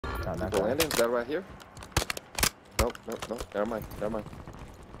Not that People guy. landing? Is that right here? Nope, nope, nope. Never mind, never mind.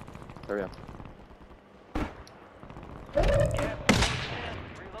 Carry on.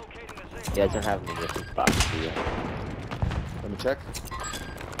 You guys don't have any missing spots, do you? Let me check.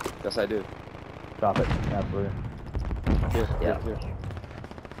 Yes, I do. Drop it. Absolutely. Here, Yeah. here.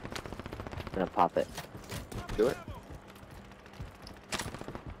 I'm gonna pop it. Do it.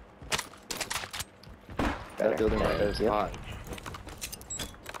 Better. That building right there is Yep. hot.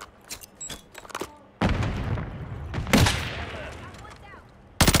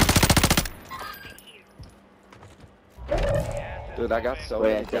 Dude, I got so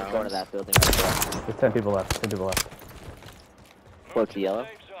Wait, I many think going to downs. that building right there. There's 10 people left. 10 people left. Close to yellow.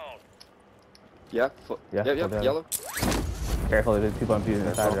 Yeah, Yeah, yep, full down. yellow. Careful, there's people on fusing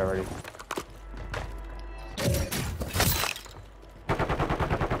inside it already.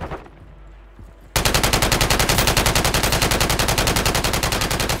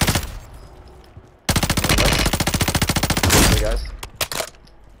 Hey guys.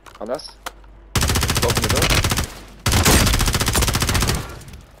 On us. Open the door.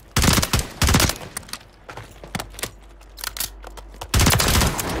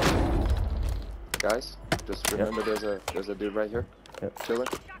 Guys, just remember there's a dude right here. Yep. Chilling.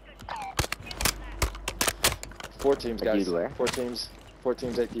 4 teams, A guys. dude where? 4 teams,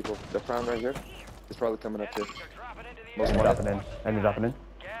 8 people. The crown right here. It's probably coming up here. Most Enemy wanted. dropping in. Enemy dropping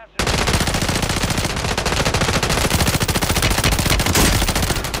in.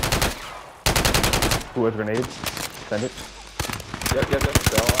 Who has grenades? Send it. Yep. They're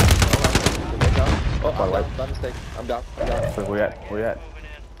all out. They're down. Oh, I'm By down. By mistake. I'm down. Where we at? Where we at?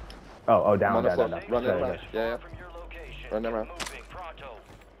 Oh, I'm down, on the down, floor. down, down. Running Sorry, around. sorry. Yeah. Running around.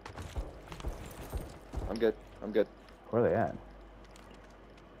 I'm good. Where are they at?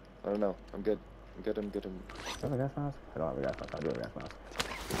 I don't know. I'm good. Do you have a gas mask? I don't have a gas mask. I do have a gas mask.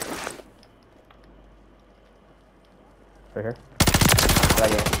 Right here. Right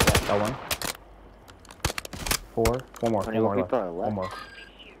here. Yeah. Got one. 4. One more. How many One more people left. are left? One more.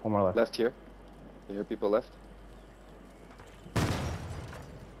 One more left. Left here. You hear people left?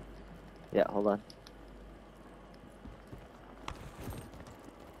 Yeah, hold on.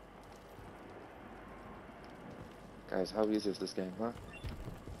 Guys, how easy is this game, huh?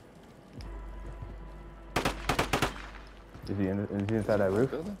 Is he inside that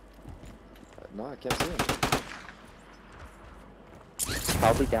roof? Building? No, I can't see him.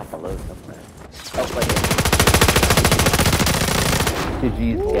 Probably down below somewhere. Oh, right here.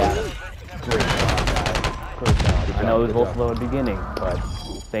 GG's. Yeah. Great job, guys. Great job. I know it was a Good little job. slow at the beginning, but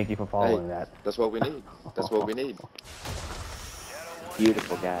thank you for following that. That's what we need. That's what we need.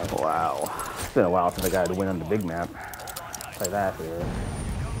 Beautiful guy. Wow. It's been a while since I got to win on the big map. Like that for you.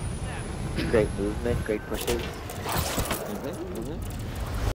 Great movement, great pushes. Mm-hmm.